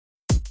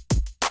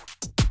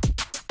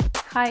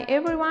Hi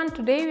everyone,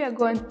 today we are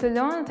going to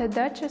learn the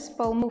Duchess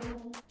pole move.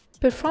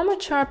 Perform a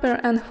chopper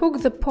and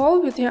hook the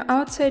pole with your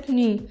outside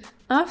knee.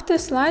 After,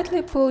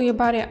 slightly pull your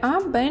body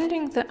up,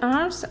 bending the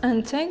arms,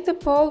 and take the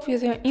pole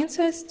with your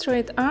inside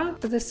straight arm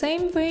the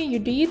same way you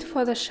did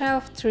for the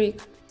shelf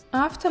trick.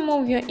 After,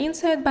 move your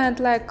inside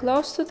bent leg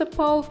close to the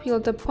pole, peel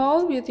the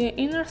pole with your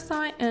inner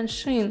thigh and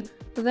shin.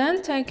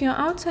 Then take your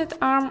outside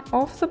arm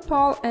off the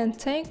pole and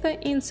take the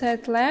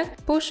inside leg,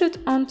 push it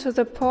onto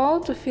the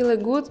pole to feel a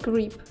good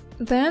grip.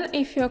 Then,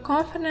 if you're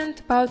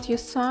confident about your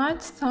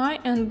side, thigh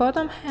and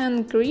bottom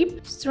hand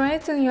grip,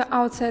 straighten your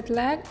outside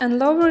leg and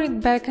lower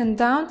it back and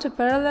down to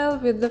parallel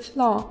with the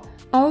floor.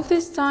 All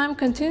this time,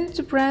 continue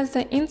to press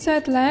the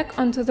inside leg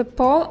onto the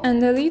pole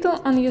and a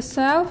little on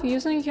yourself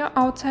using your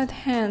outside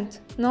hand,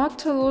 not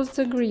to lose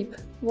the grip.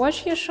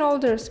 Watch your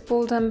shoulders,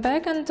 pull them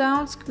back and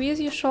down, squeeze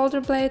your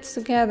shoulder blades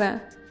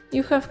together.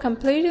 You have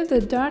completed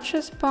the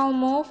Duchess pole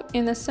move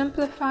in a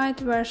simplified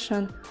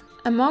version.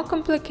 A more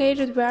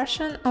complicated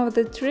version of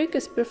the trick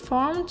is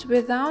performed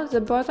without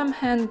the bottom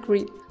hand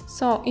grip.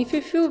 So, if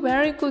you feel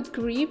very good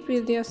grip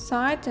with your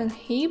side and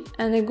hip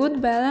and a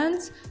good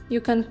balance, you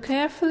can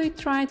carefully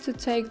try to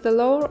take the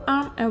lower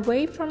arm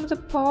away from the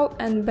pole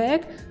and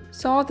back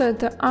so that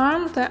the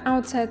arm, the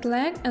outside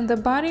leg and the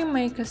body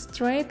make a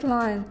straight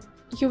line.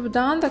 You've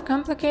done the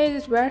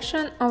complicated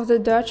version of the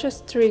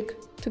Duchess trick.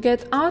 To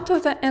get out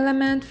of the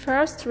element,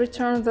 first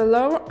return the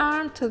lower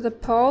arm to the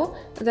pole,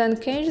 then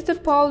catch the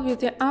pole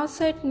with your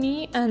outside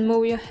knee and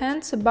move your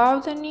hands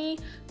above the knee,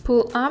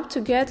 pull up to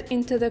get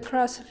into the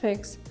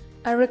crucifix.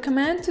 I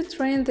recommend to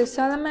train this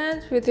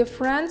element with your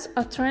friends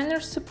or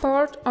trainer's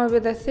support or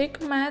with a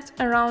thick mat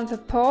around the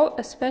pole,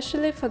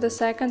 especially for the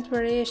second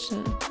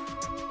variation.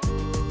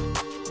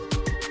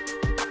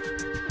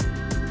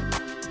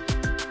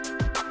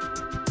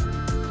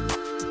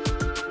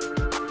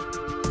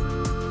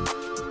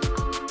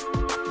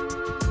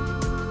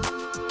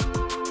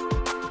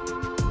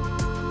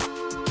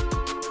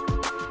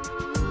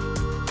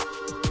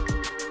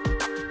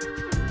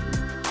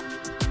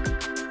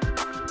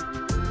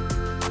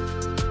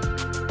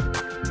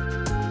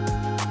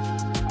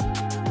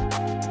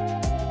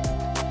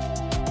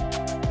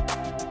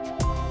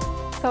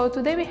 So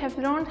today we have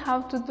learned how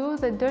to do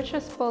the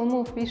Duchess pole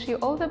move. Wish you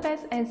all the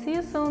best and see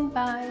you soon.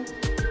 Bye!